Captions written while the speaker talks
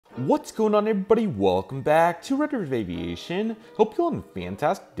What's going on, everybody? Welcome back to Redriveraviation. Hope you're on a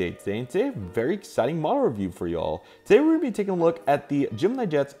fantastic day today, and today I have a very exciting model review for y'all. Today we're going to be taking a look at the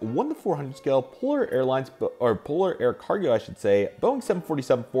GeminiJets 1:400 scale Polar Air Cargo, I should say, Boeing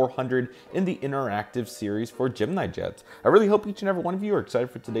 747-400 in the interactive series for GeminiJets. I really hope each and every one of you are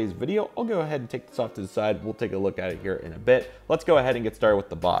excited for today's video. I'll go ahead and take this off to the side. We'll take a look at it here in a bit. Let's go ahead and get started with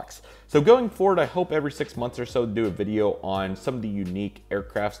the box. So going forward, I hope every 6 months or so to do a video on some of the unique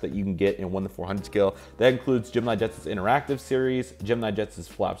aircrafts that you can get in 1:400 scale. That includes GeminiJets Interactive series, GeminiJets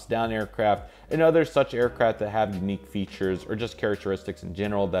flaps down aircraft, and other such aircraft that have unique features or just characteristics in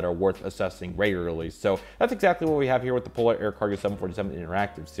general that are worth assessing regularly. So that's exactly what we have here with the Polar Air Cargo 747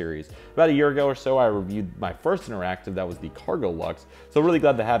 Interactive series. About a year ago or so, I reviewed my first interactive, that was the Cargo Lux. So really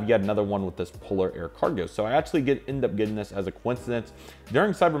glad to have yet another one with this Polar Air Cargo. So I actually end up getting this as a coincidence.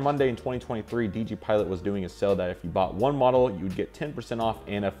 During Cyber Monday in 2023, DG Pilot was doing a sale that if you bought one model, you would get 10% off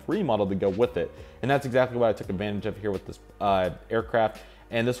and a free model to go with it. And that's exactly what I took advantage of here with this aircraft.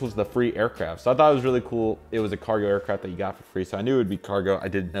 And this was the free aircraft. So I thought it was really cool. It was a cargo aircraft that you got for free. So I knew it would be cargo. I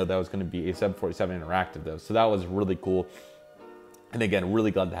didn't know that was going to be a 747 Interactive though. So that was really cool. And again,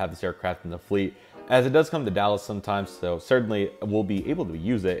 really glad to have this aircraft in the fleet, as it does come to Dallas sometimes, so certainly we'll be able to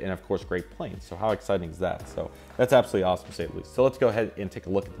use it, and of course, great planes. So how exciting is that? So that's absolutely awesome to say the least. So let's go ahead and take a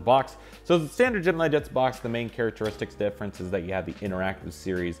look at the box. So the standard GeminiJets box, the main characteristics difference is that you have the interactive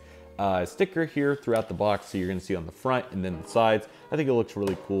series sticker here throughout the box. So you're gonna see on the front and then the sides. I think it looks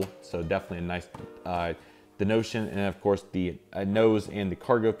really cool. So definitely a nice the notion, and of course the nose and the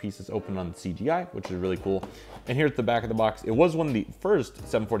cargo pieces open on the CGI, which is really cool. And here's the back of the box. It was one of the first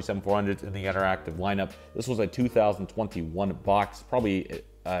 747-400s in the interactive lineup. This was a 2021 box, probably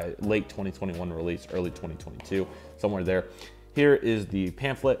late 2021 release, early 2022, somewhere there. Here is the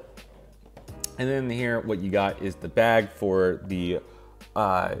pamphlet. And then here, what you got is the bag for the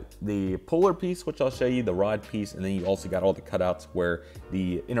polar piece, which I'll show you, the rod piece, and then you also got all the cutouts where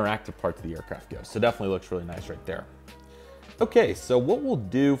the interactive parts of the aircraft go. So definitely looks really nice right there. Okay, so what we'll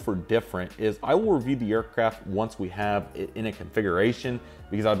do for different is I will review the aircraft once we have it in a configuration,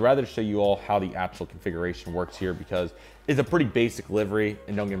 because I'd rather show you all how the actual configuration works here, because it's a pretty basic livery,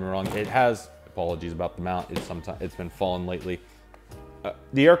 and don't get me wrong, it has, apologies about the mount, it's been falling lately.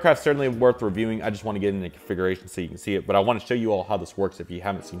 The aircraft's certainly worth reviewing. I just want to get in the configuration so you can see it, but I want to show you all how this works if you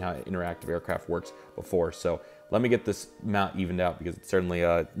haven't seen how an interactive aircraft works before. So let me get this mount evened out, because it's certainly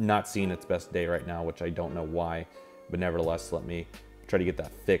not seeing its best day right now, which I don't know why, but nevertheless, let me try to get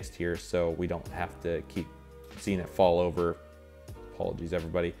that fixed here so we don't have to keep seeing it fall over. Apologies,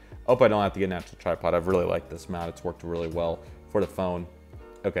 everybody. I hope I don't have to get an actual tripod. I've really liked this mount. It's worked really well for the phone.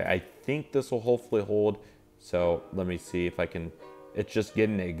 Okay, I think this will hopefully hold. So let me see if I can. It's just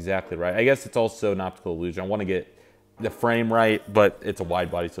getting it exactly right. I guess it's also an optical illusion. I want to get the frame right, but it's a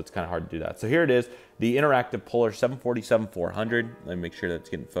wide body, so it's kind of hard to do that. So here it is, the interactive Polar 747-400. Let me make sure that it's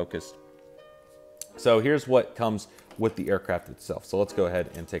getting focused. So here's what comes with the aircraft itself. So let's go ahead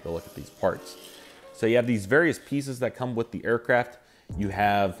and take a look at these parts. So you have these various pieces that come with the aircraft. You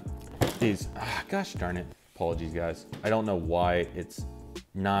have these, gosh darn it, apologies guys. I don't know why it's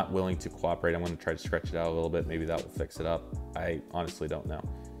not willing to cooperate. I'm going to try to stretch it out a little bit. Maybe that will fix it up. I honestly don't know.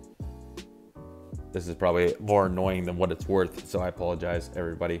 This is probably more annoying than what it's worth, so I apologize,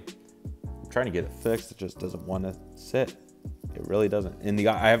 everybody. I'm trying to get it fixed. It just doesn't want to sit. It really doesn't. And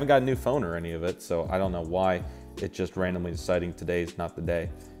I haven't got a new phone or any of it, so I don't know why it's just randomly deciding today's not the day.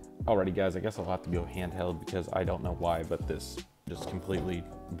 Alrighty, guys, I guess I'll have to go handheld, because I don't know why, but this just completely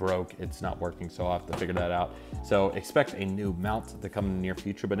broke. It's not working, so I'll have to figure that out. So expect a new mount to come in the near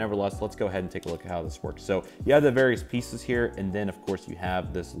future, but nevertheless, let's go ahead and take a look at how this works. So you have the various pieces here, and then of course you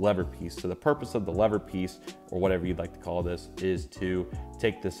have this lever piece. So the purpose of the lever piece, or whatever you'd like to call this, is to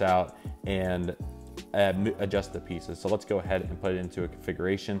take this out and adjust the pieces. So let's go ahead and put it into a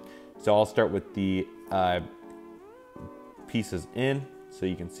configuration. So I'll start with the pieces in. So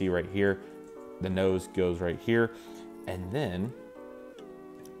you can see right here, the nose goes right here, and then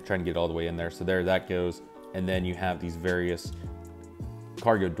trying to get all the way in there. So there that goes. And then you have these various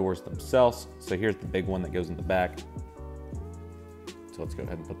cargo doors themselves. So here's the big one that goes in the back. So let's go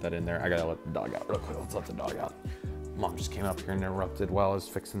ahead and put that in there. I gotta let the dog out real quick. Let's let the dog out. Mom just came up here and interrupted while I was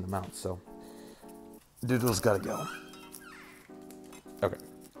fixing the mount. So Doodle's gotta go. Okay.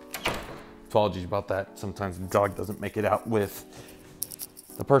 Apologies about that. Sometimes the dog doesn't make it out with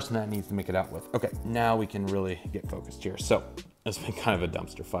the person that needs to make it out with. Okay, now we can really get focused here. So it's been kind of a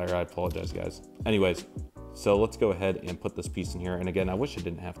dumpster fire. I apologize, guys. Anyways, so let's go ahead and put this piece in here. And again, I wish I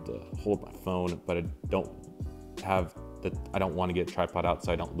didn't have to hold my phone, but I don't want to get a tripod out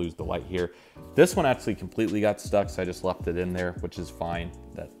so I don't lose the light here. This one actually completely got stuck, so I just left it in there, which is fine.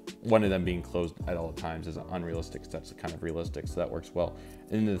 That one of them being closed at all times is unrealistic. So that's kind of realistic, so that works well.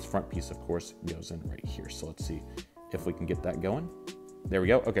 And then this front piece, of course, goes in right here. So let's see if we can get that going. There we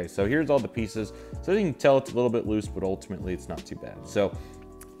go. Okay, so here's all the pieces. So you can tell it's a little bit loose, but ultimately it's not too bad. So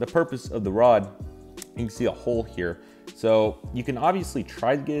the purpose of the rod, you can see a hole here. So you can obviously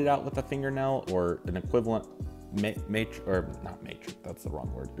try to get it out with a fingernail or an equivalent that's the wrong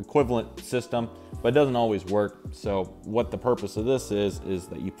word, equivalent system, but it doesn't always work. So what the purpose of this is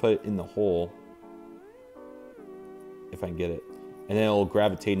that you put it in the hole, if I can get it, and then it'll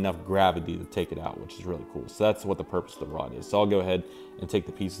gravitate enough gravity to take it out, which is really cool. So that's what the purpose of the rod is. So I'll go ahead and take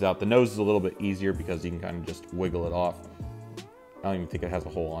the pieces out. The nose is a little bit easier because you can kind of just wiggle it off. I don't even think it has a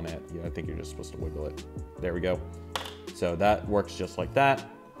hole on it. Yeah, I think you're just supposed to wiggle it. There we go. So that works just like that.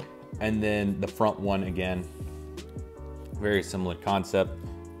 And then the front one, again, very similar concept.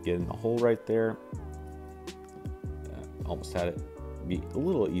 Get in the hole right there. Almost had it. Be a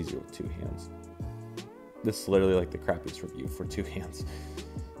little easier with two hands. This is literally like the crappiest review for two hands.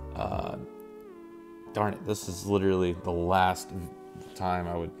 Darn it, this is literally the last time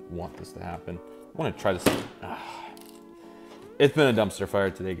I would want this to happen. I want to try this. It's been a dumpster fire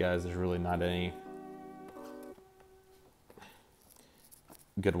today, guys. There's really not any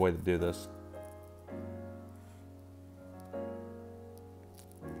good way to do this.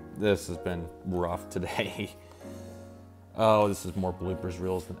 This has been rough today. Oh, this is more bloopers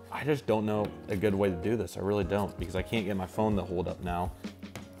reels than I just don't know a good way to do this. I really don't, because I can't get my phone to hold up now.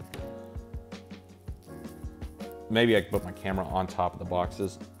 Maybe I can put my camera on top of the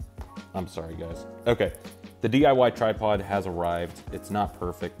boxes. I'm sorry, guys. Okay, the DIY tripod has arrived. It's not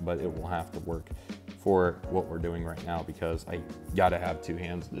perfect, but it will have to work for what we're doing right now because I gotta have two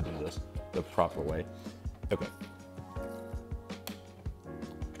hands to do this the proper way. Okay.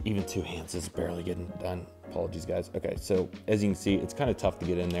 Even two hands is barely getting done. Apologies, guys. Okay, so as you can see, it's kind of tough to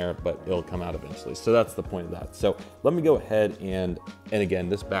get in there, but it'll come out eventually. So that's the point of that. So let me go ahead and again,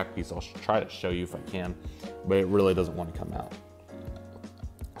 this back piece, I'll try to show you if I can, but it really doesn't want to come out.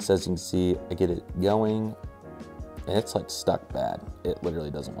 So as you can see, I get it going and it's like stuck bad. It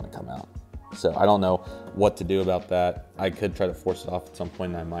literally doesn't want to come out. So I don't know what to do about that. I could try to force it off at some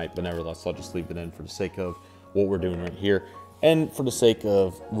point and I might, but nevertheless, I'll just leave it in for the sake of what we're doing right here. And for the sake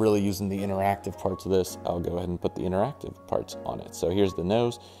of really using the interactive parts of this, I'll go ahead and put the interactive parts on it. So here's the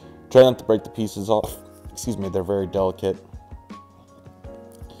nose. Try not to break the pieces off. Excuse me, they're very delicate.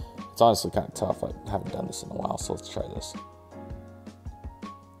 It's honestly kind of tough. I haven't done this in a while, so let's try this.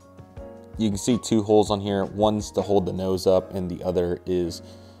 You can see two holes on here. One's to hold the nose up and the other is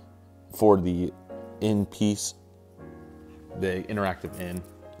for the in piece, the interactive in,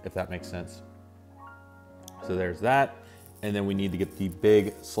 if that makes sense. So there's that. And then we need to get the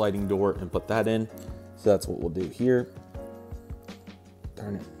big sliding door and put that in. So that's what we'll do here.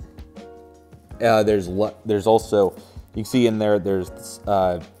 Darn it. There's also, you can see in there, there's this,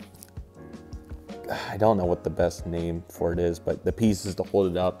 I don't know what the best name for it is, but the pieces to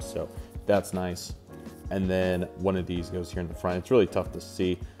hold it up. So that's nice. And then one of these goes here in the front. It's really tough to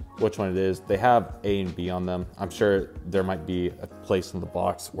see which one it is. They have A and B on them. I'm sure there might be a place in the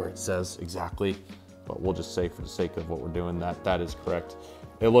box where it says exactly, but we'll just say for the sake of what we're doing that is correct.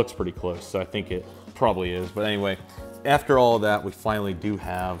 It looks pretty close, so I think it probably is. But anyway, after all of that, we finally do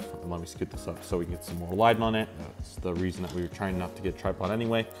have, and let me scoot this up so we can get some more light on it. That's the reason that we were trying not to get a tripod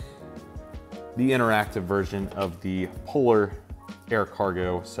anyway. The interactive version of the Polar Air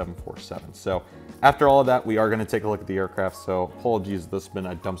Cargo 747. So after all of that, we are gonna take a look at the aircraft. So apologies, this has been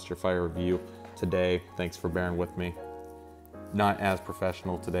a dumpster fire review today. Thanks for bearing with me. Not as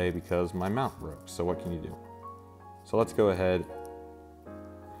professional today because my mount broke, so what can you do? So let's go ahead,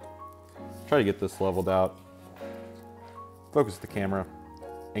 try to get this leveled out, focus the camera,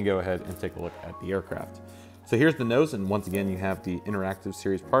 and go ahead and take a look at the aircraft. So here's the nose, and once again, you have the interactive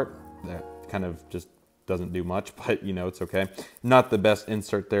series part that kind of just doesn't do much, but you know, it's okay. Not the best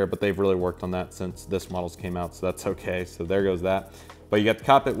insert there, but they've really worked on that since this models came out, so that's okay. So there goes that. But you got the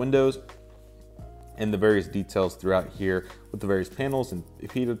cockpit windows, and the various details throughout here with the various panels and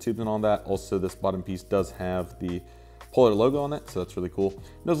heater tubes and all that. Also, this bottom piece does have the Polar logo on it, so that's really cool.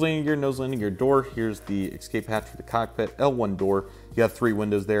 Nose landing gear door. Here's the escape hatch for the cockpit, L1 door. You have 3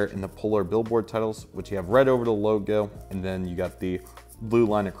 windows there in the Polar billboard titles, which you have red over the logo, and then you got the blue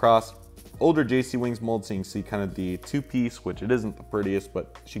line across. Older JC wings mold, so you can see kind of the 2-piece, which it isn't the prettiest,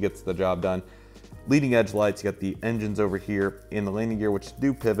 but she gets the job done. Leading edge lights, you got the engines over here in the landing gear, which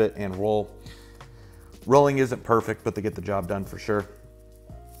do pivot and roll. Rolling isn't perfect, but they get the job done for sure.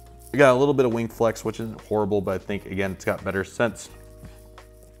 We got a little bit of wing flex, which isn't horrible, but I think, again, it's got better since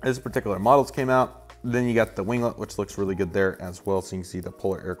this particular models came out. Then you got the winglet, which looks really good there as well. So you can see the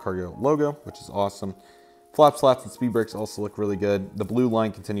Polar Air Cargo logo, which is awesome. Flap slats and speed brakes also look really good. The blue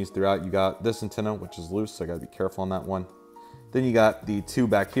line continues throughout. You got this antenna, which is loose, so I gotta be careful on that one. Then you got the two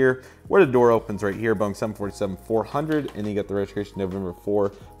back here, where the door opens right here, Boeing 747-400, and then you got the registration November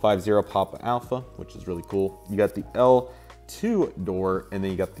 450 Papa Alpha, which is really cool. You got the L2 door, and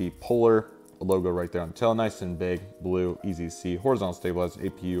then you got the Polar logo right there on the tail, nice and big, blue, easy to see, horizontal stabilized,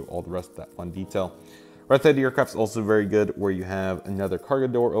 APU, all the rest of that fun detail. Right side of the aircraft is also very good, where you have another cargo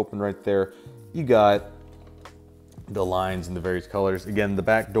door open right there. You got the lines in the various colors. Again, the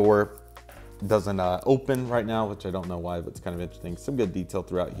back door doesn't open right now, which I don't know why, but it's kind of interesting. Some good detail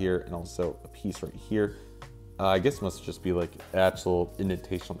throughout here, and also a piece right here. I guess it must just be like actual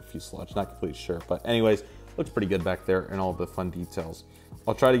indentation on the fuselage, not completely sure. But anyways, looks pretty good back there and all the fun details.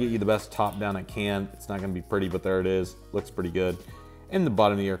 I'll try to get you the best top down I can. It's not gonna be pretty, but there it is. Looks pretty good. And the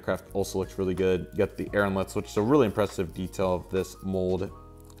bottom of the aircraft also looks really good. You got the air inlets, which is a really impressive detail of this mold,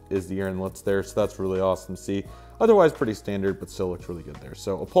 is the air inlets there. So that's really awesome to see. Otherwise pretty standard, but still looks really good there.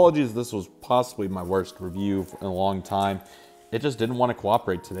 So apologies, this was possibly my worst review in a long time. It just didn't want to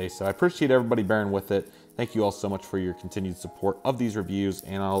cooperate today. So I appreciate everybody bearing with it. Thank you all so much for your continued support of these reviews,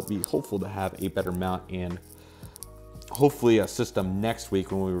 and I'll be hopeful to have a better mount and hopefully a system next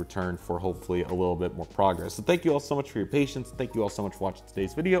week when we return for hopefully a little bit more progress. So thank you all so much for your patience. Thank you all so much for watching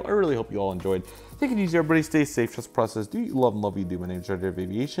today's video. I really hope you all enjoyed. Take it easy, everybody. Stay safe, trust the process. Do you love and love what you do. My name is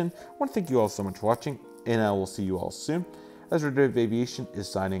Redriveraviation. I want to thank you all so much for watching, and I will see you all soon as Redriveraviation is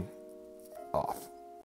signing off.